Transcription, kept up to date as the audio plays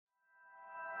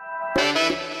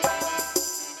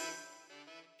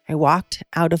I walked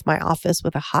out of my office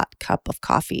with a hot cup of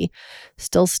coffee,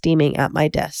 still steaming at my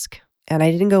desk, and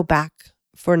I didn't go back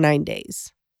for 9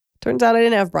 days. Turns out I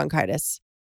didn't have bronchitis.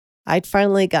 I'd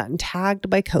finally gotten tagged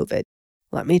by COVID.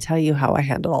 Let me tell you how I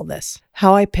handled all this,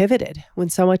 how I pivoted when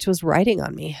so much was riding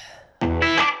on me.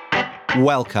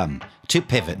 Welcome to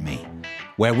Pivot Me,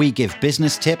 where we give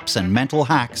business tips and mental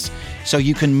hacks so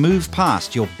you can move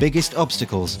past your biggest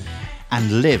obstacles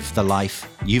and live the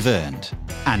life you've earned.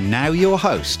 And now your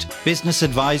host, business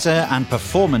advisor and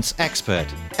performance expert,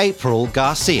 April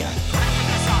Garcia.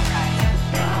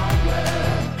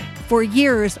 For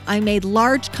years, I made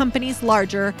large companies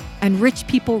larger and rich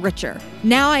people richer.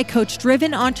 Now I coach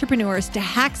driven entrepreneurs to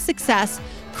hack success,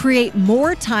 create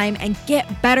more time, and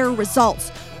get better results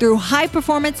through high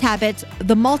performance habits,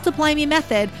 the Multiply Me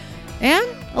method, and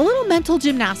a little mental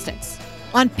gymnastics.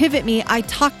 On Pivot Me, I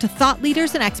talk to thought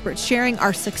leaders and experts sharing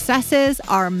our successes,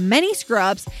 our many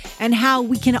screw-ups, and how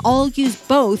we can all use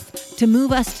both to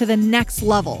move us to the next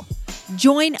level.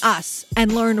 Join us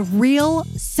and learn real,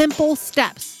 simple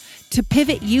steps to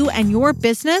pivot you and your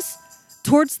business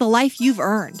towards the life you've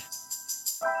earned.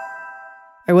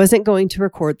 I wasn't going to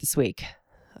record this week.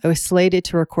 I was slated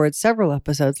to record several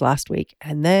episodes last week,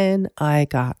 and then I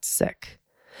got sick.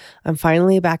 I'm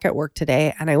finally back at work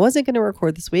today, and I wasn't going to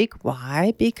record this week.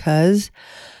 Why? Because,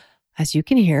 as you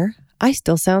can hear, I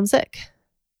still sound sick.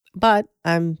 But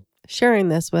I'm sharing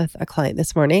this with a client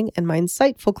this morning, and my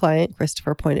insightful client,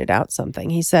 Christopher, pointed out something.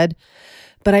 He said,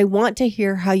 but I want to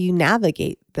hear how you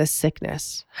navigate this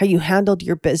sickness, how you handled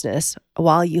your business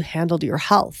while you handled your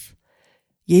health.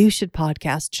 You should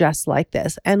podcast just like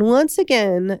this. And once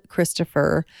again,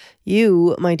 Christopher,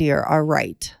 you, my dear, are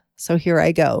right. So here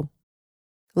I go.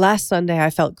 Last Sunday, I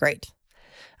felt great.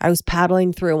 I was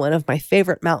paddling through one of my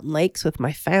favorite mountain lakes with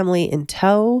my family in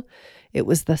tow. It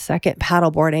was the second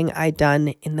paddleboarding I'd done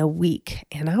in the week,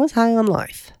 and I was high on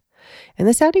life. And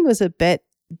this outing was a bit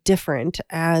different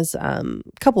as a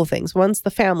couple of things. Once the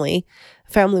family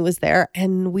was there,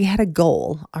 and we had a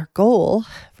goal. Our goal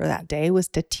for that day was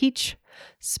to teach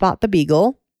Spot the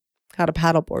Beagle how to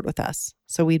paddleboard with us.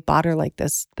 So we bought her like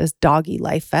this doggy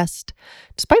life vest,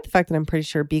 despite the fact that I'm pretty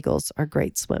sure beagles are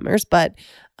great swimmers. But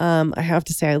I have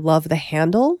to say, I love the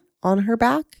handle on her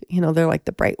back. You know, they're like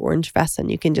the bright orange vests,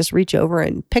 and you can just reach over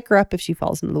and pick her up if she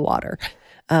falls into the water,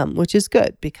 which is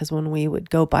good because when we would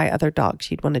go by other dogs,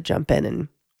 she'd want to jump in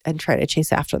and try to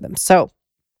chase after them. So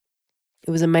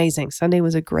it was amazing. Sunday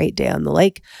was a great day on the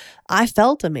lake. I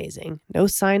felt amazing. No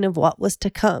sign of what was to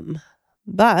come.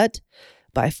 But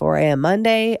by 4 a.m.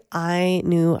 Monday, I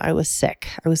knew I was sick.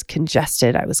 I was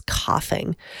congested. I was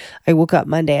coughing. I woke up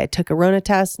Monday. I took a Rona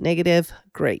test, negative.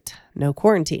 Great. No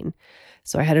quarantine.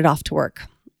 So I headed off to work.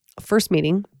 First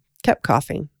meeting, kept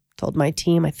coughing. Told my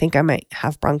team I think I might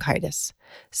have bronchitis.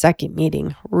 Second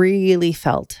meeting, really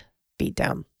felt beat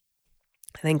down.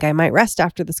 I think I might rest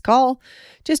after this call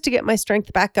just to get my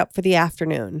strength back up for the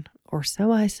afternoon. Or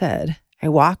so I said. I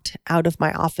walked out of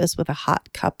my office with a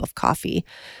hot cup of coffee,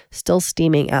 still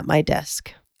steaming at my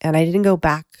desk, and I didn't go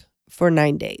back for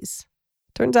 9 days.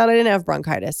 Turns out I didn't have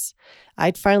bronchitis.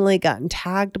 I'd finally gotten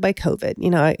tagged by COVID. You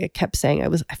know, I kept saying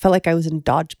I felt like I was in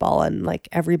dodgeball and like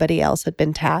everybody else had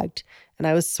been tagged, and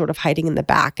I was sort of hiding in the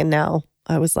back, and now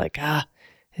I was like,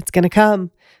 it's going to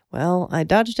come. Well, I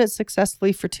dodged it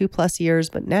successfully for 2+ years,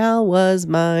 but now was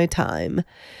my time,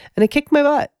 and it kicked my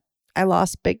butt. I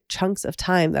lost big chunks of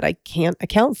time that I can't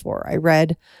account for. I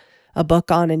read a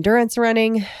book on endurance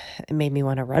running. It made me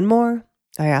want to run more.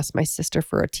 I asked my sister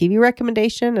for a TV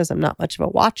recommendation as I'm not much of a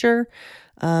watcher.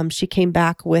 She came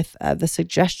back with the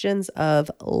suggestions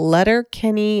of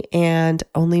Letterkenny and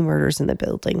Only Murders in the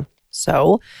Building.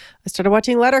 So I started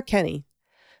watching Letterkenny.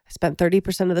 I spent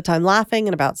 30% of the time laughing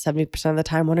and about 70% of the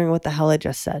time wondering what the hell I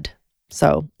just said.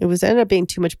 So it ended up being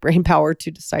too much brain power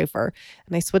to decipher.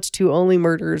 And I switched to Only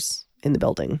Murders in the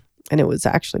Building. And it was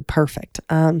actually perfect.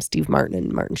 Steve Martin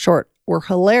and Martin Short were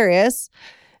hilarious.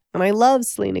 And I love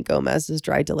Selena Gomez's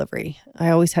dry delivery. I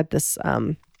always had this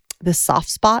soft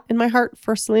spot in my heart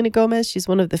for Selena Gomez. She's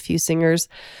one of the few singers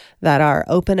that are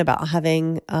open about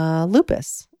having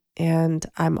lupus. And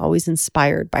I'm always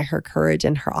inspired by her courage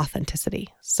and her authenticity.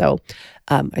 So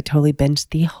I totally binged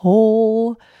the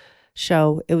whole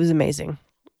show. It was amazing.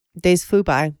 Days flew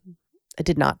by. I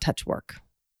did not touch work.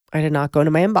 I did not go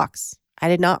into my inbox. I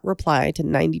did not reply to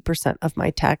 90% of my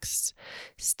texts.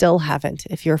 Still haven't.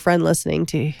 If you're a friend listening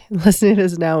to this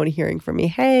now and hearing from me,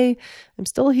 hey, I'm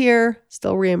still here,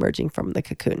 still reemerging from the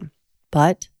cocoon.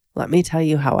 But let me tell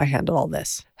you how I handled all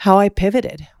this, how I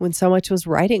pivoted when so much was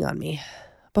riding on me.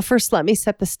 But first, let me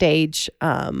set the stage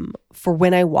for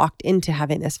when I walked into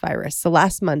having this virus. So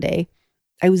last Monday,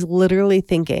 I was literally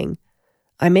thinking,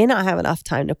 I may not have enough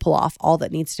time to pull off all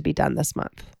that needs to be done this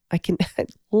month.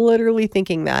 Literally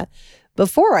thinking that.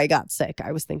 Before I got sick,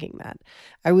 I was thinking that.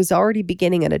 I was already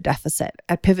beginning at a deficit.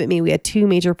 At Pivot Me, we had 2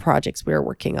 major projects we were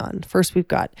working on. First, we've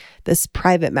got this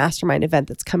private mastermind event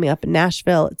that's coming up in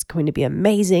Nashville. It's going to be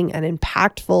amazing and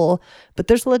impactful, but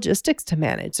there's logistics to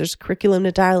manage. There's curriculum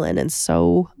to dial in and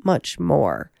so much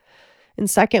more. And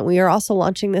second, we are also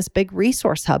launching this big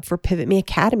resource hub for Pivot Me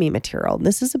Academy material. And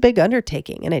this is a big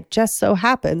undertaking, and it just so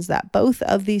happens that both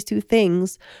of these 2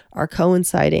 things are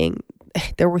coinciding.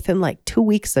 They're within like 2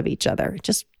 weeks of each other. It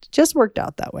just worked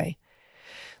out that way.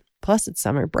 Plus, it's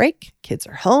summer break. Kids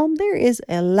are home. There is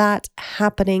a lot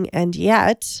happening. And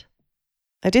yet,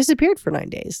 I disappeared for 9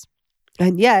 days.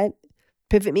 And yet,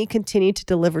 Pivot Me continued to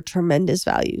deliver tremendous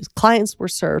values. Clients were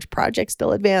served. Projects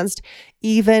still advanced,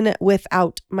 even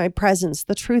without my presence.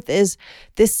 The truth is,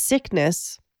 this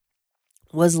sickness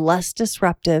was less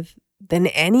disruptive than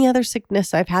any other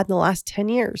sickness I've had in the last 10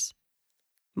 years.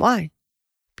 Why?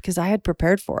 Because I had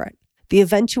prepared for it. The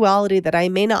eventuality that I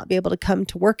may not be able to come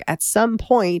to work at some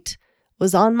point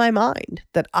was on my mind,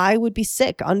 that I would be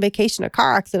sick, on vacation, a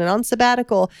car accident, on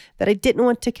sabbatical, that I didn't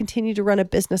want to continue to run a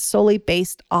business solely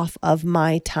based off of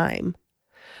my time.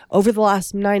 Over the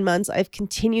last 9 months, I've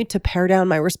continued to pare down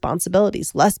my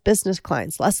responsibilities, less business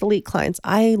clients, less elite clients.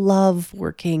 I love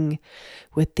working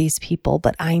with these people,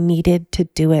 but I needed to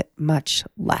do it much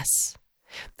less.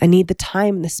 I need the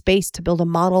time and the space to build a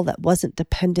model that wasn't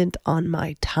dependent on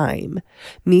my time,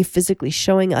 me physically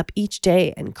showing up each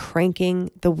day and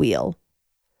cranking the wheel.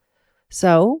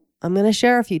 So I'm going to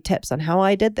share a few tips on how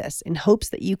I did this in hopes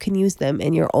that you can use them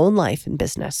in your own life and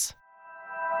business.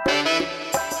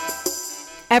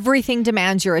 Everything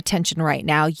demands your attention right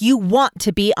now. You want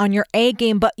to be on your A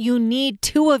game, but you need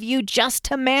 2 of you just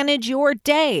to manage your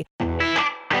day.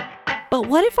 But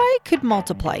what if I could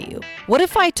multiply you? What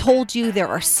if I told you there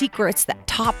are secrets that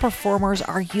top performers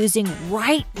are using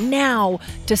right now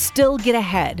to still get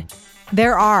ahead?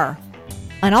 There are,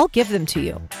 and I'll give them to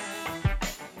you.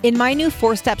 In my new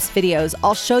 4 Steps videos,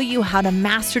 I'll show you how to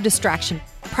master distraction,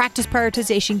 practice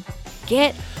prioritization,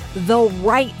 get the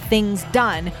right things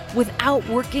done without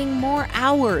working more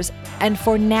hours. And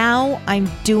for now, I'm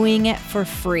doing it for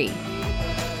free.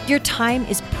 Your time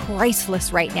is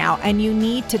priceless right now, and you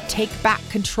need to take back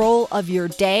control of your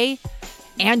day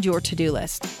and your to-do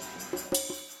list.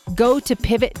 Go to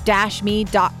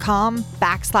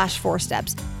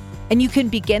pivot-me.com/4steps, and you can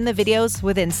begin the videos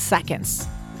within seconds.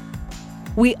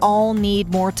 We all need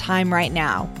more time right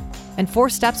now, and 4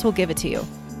 Steps will give it to you.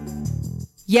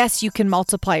 Yes, you can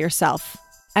multiply yourself,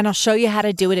 and I'll show you how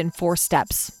to do it in 4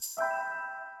 steps.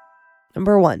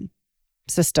 Number 1,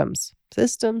 systems.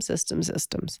 Systems.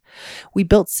 We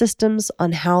built systems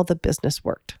on how the business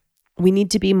worked. We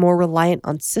need to be more reliant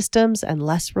on systems and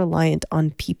less reliant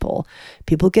on people.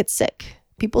 People get sick.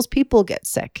 People's people get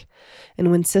sick. And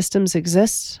when systems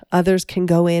exist, others can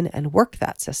go in and work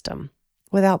that system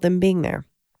without them being there.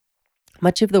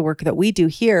 Much of the work that we do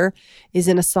here is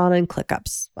in Asana and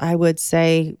ClickUps. I would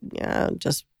say,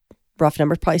 just rough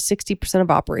numbers, probably 60%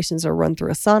 of operations are run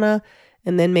through Asana,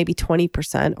 and then maybe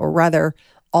 20%, or rather,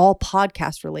 all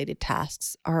podcast-related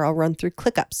tasks are all run through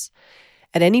ClickUps.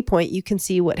 At any point, you can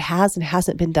see what has and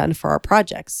hasn't been done for our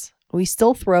projects. We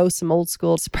still throw some old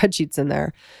school spreadsheets in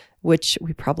there, which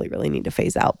we probably really need to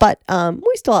phase out, but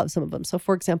we still have some of them. So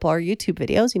for example, our YouTube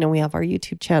videos, we have our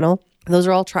YouTube channel. Those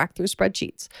are all tracked through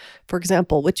spreadsheets. For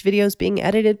example, which video is being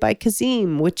edited by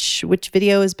Kazim, which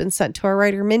video has been sent to our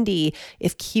writer, Mindy,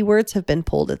 if keywords have been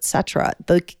pulled, etc.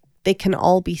 They can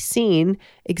all be seen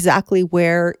exactly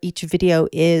where each video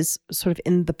is sort of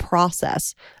in the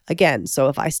process. Again, so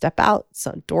if I step out,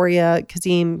 so Doria,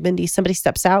 Kazim, Mindy, somebody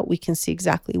steps out, we can see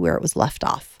exactly where it was left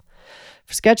off.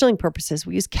 For scheduling purposes,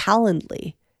 we use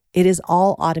Calendly. It is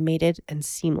all automated and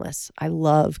seamless. I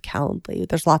love Calendly.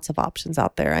 There's lots of options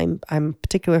out there. I'm a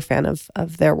particular fan of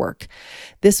their work.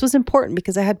 This was important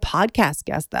because I had podcast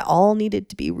guests that all needed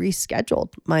to be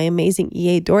rescheduled. My amazing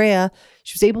EA, Doria,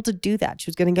 she was able to do that. She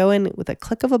was going to go in with a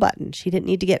click of a button. She didn't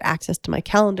need to get access to my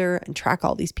calendar and track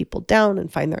all these people down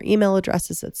and find their email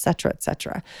addresses, et cetera, et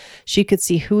cetera. She could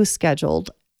see who was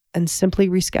scheduled and simply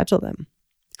reschedule them.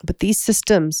 But these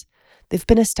systems, they've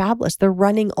been established. They're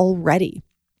running already.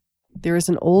 There is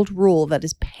an old rule that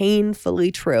is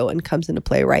painfully true and comes into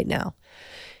play right now.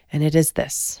 And it is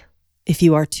this: if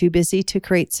you are too busy to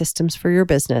create systems for your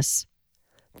business,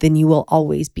 then you will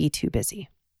always be too busy.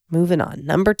 Moving on.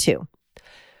 Number 2,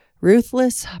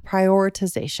 ruthless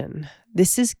prioritization.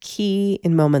 This is key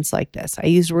in moments like this. I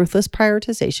use ruthless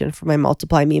prioritization for my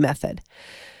Multiply Me method.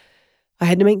 I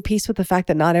had to make peace with the fact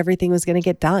that not everything was going to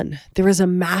get done. There was a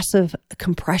massive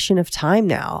compression of time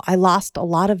now. I lost a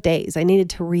lot of days. I needed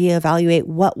to reevaluate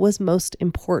what was most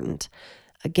important.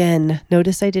 Again,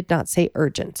 notice I did not say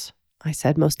urgent. I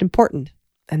said most important,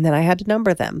 and then I had to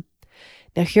number them.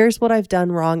 Now, here's what I've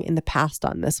done wrong in the past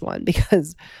on this one,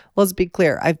 because let's be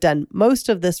clear, I've done most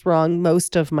of this wrong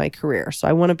most of my career. So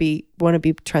I want to be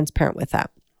transparent with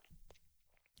that.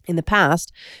 In the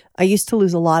past, I used to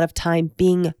lose a lot of time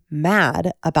being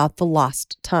mad about the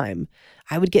lost time.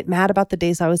 I would get mad about the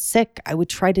days I was sick. I would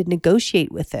try to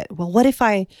negotiate with it. Well, what if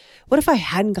I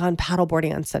hadn't gone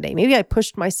paddleboarding on Sunday? Maybe I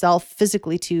pushed myself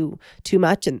physically too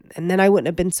much and then I wouldn't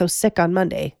have been so sick on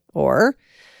Monday. Or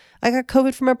I got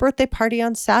COVID from a birthday party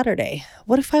on Saturday.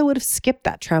 What if I would have skipped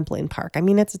that trampoline park? I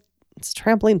mean, it's a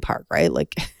trampoline park, right?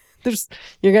 Like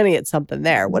you're going to get something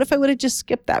there. What if I would have just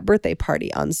skipped that birthday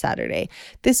party on Saturday?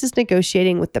 This is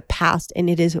negotiating with the past, and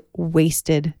it is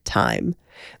wasted time.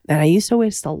 And I used to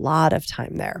waste a lot of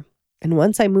time there. And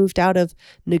once I moved out of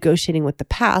negotiating with the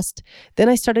past, then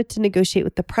I started to negotiate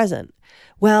with the present.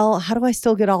 Well, how do I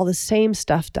still get all the same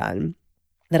stuff done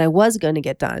that I was going to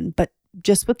get done, but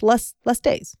just with less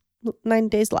days, 9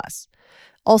 days less?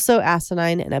 Also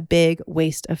asinine and a big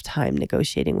waste of time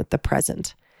negotiating with the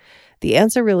present. The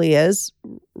answer really is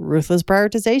ruthless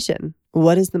prioritization.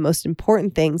 What is the most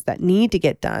important things that need to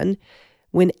get done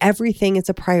when everything is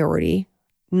a priority?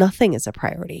 Nothing is a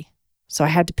priority. So I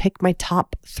had to pick my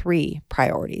top 3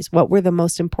 priorities. What were the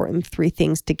most important 3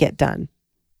 things to get done?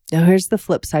 Now here's the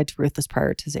flip side to ruthless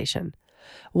prioritization.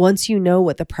 Once you know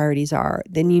what the priorities are,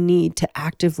 then you need to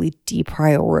actively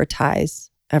deprioritize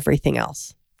everything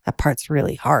else. That part's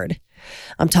really hard.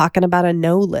 I'm talking about a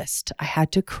no list. I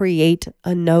had to create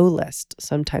a no list.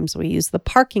 Sometimes we use the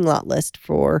parking lot list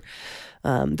for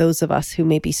those of us who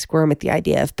maybe squirm at the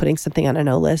idea of putting something on a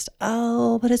no list.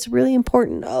 Oh, but it's really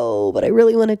important. Oh, but I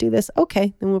really want to do this.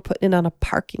 Okay, then we're putting it on a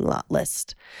parking lot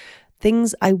list.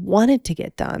 Things I wanted to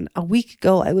get done. A week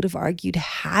ago, I would have argued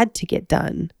had to get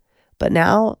done. But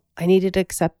now I needed to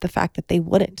accept the fact that they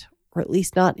wouldn't, or at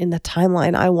least not in the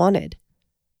timeline I wanted.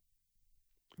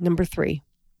 Number 3.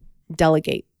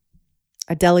 Delegate.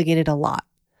 I delegated a lot.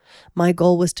 My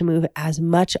goal was to move as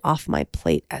much off my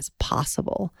plate as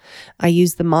possible. I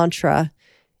used the mantra,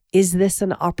 is this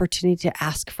an opportunity to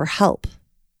ask for help?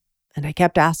 And I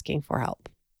kept asking for help.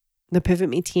 The Pivot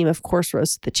Me team, of course,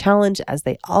 rose to the challenge, as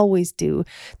they always do.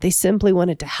 They simply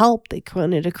wanted to help. They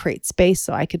wanted to create space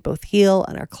so I could both heal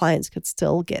and our clients could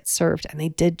still get served. And they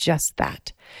did just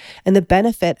that. And the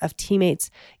benefit of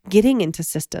teammates getting into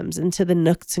systems, into the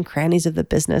nooks and crannies of the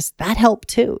business, that helped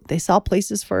too. They saw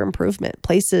places for improvement,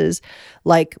 places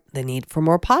like the need for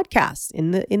more podcasts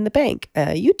in the bank,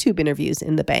 YouTube interviews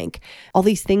in the bank. All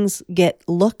these things get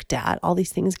looked at. All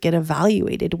these things get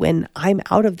evaluated when I'm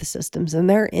out of the systems and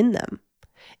they're in them.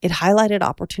 It highlighted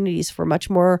opportunities for much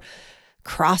more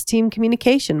cross-team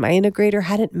communication. My integrator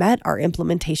hadn't met our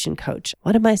implementation coach.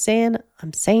 What am I saying?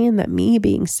 I'm saying that me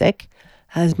being sick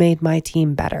has made my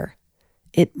team better.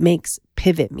 It makes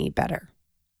Pivot Me better.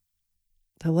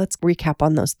 So let's recap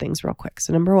on those things real quick.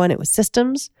 So number 1, it was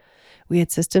systems. We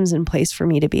had systems in place for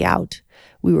me to be out.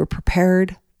 We were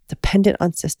prepared, dependent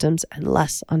on systems, and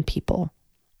less on people.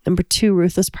 Number 2,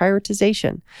 ruthless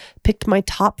prioritization. Picked my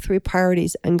top 3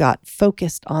 priorities and got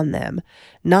focused on them.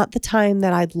 Not the time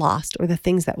that I'd lost or the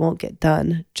things that won't get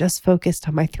done, just focused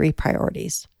on my 3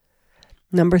 priorities.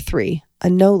 Number 3, a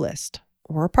no list,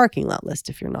 or a parking lot list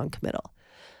if you're non-committal.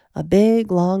 A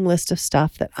big, long list of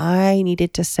stuff that I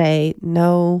needed to say,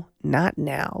 no, not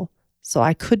now, so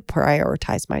I could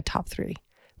prioritize my top 3.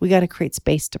 We got to create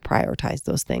space to prioritize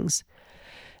those things.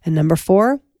 And number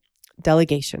 4,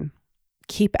 delegation.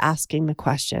 Keep asking the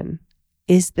question,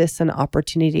 is this an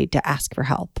opportunity to ask for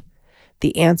help?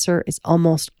 The answer is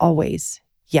almost always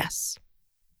yes.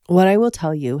 What I will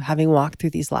tell you, having walked through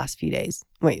these last few days,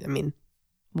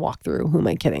 walk through, who am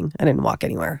I kidding? I didn't walk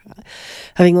anywhere.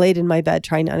 Having laid in my bed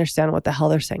trying to understand what the hell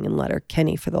they're saying in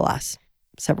Letterkenny for the last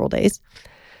several days.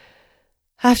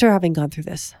 After having gone through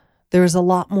this, there is a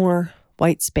lot more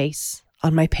white space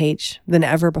on my page than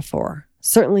ever before.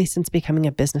 Certainly since becoming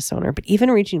a business owner, but even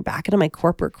reaching back into my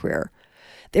corporate career,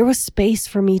 there was space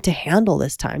for me to handle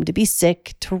this time, to be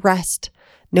sick, to rest,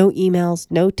 no emails,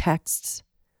 no texts,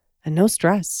 and no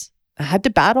stress. I had to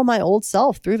battle my old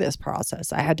self through this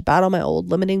process. I had to battle my old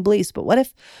limiting beliefs. But what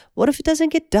if it doesn't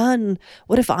get done?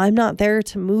 What if I'm not there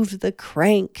to move the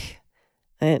crank?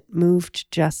 And it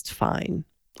moved just fine.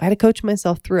 I had to coach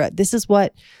myself through it. This is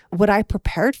what I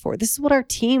prepared for. This is what our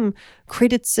team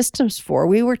created systems for.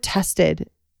 We were tested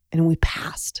and we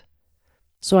passed.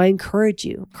 So I encourage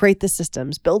you, create the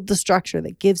systems, build the structure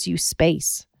that gives you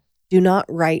space Do not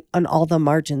write on all the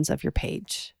margins of your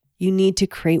page. You need to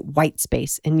create white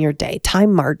space in your day,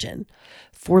 time margin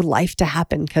for life to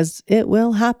happen, because it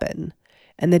will happen.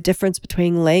 And the difference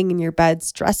between laying in your bed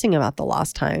stressing about the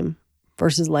lost time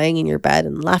versus laying in your bed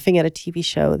and laughing at a TV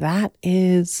show, that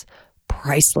is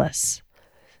priceless.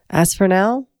 As for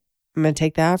now, I'm going to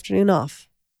take the afternoon off,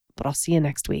 but I'll see you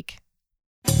next week.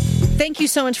 Thank you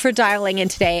so much for dialing in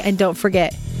today. And don't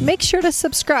forget, make sure to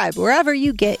subscribe wherever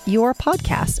you get your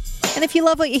podcast. And if you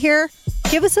love what you hear,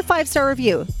 give us a 5-star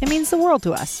review. It means the world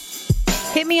to us.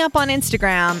 Hit me up on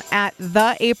Instagram at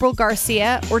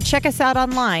 @TheAprilGarcia or check us out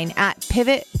online at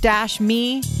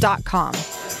pivot-me.com.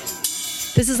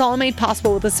 This is all made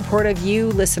possible with the support of you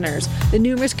listeners, the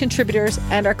numerous contributors,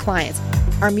 and our clients.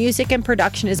 Our music and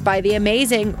production is by the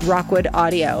amazing Rockwood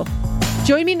Audio.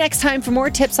 Join me next time for more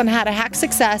tips on how to hack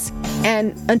success.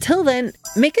 And until then,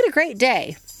 make it a great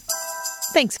day.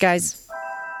 Thanks, guys.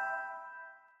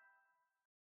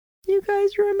 You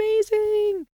guys are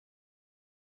amazing.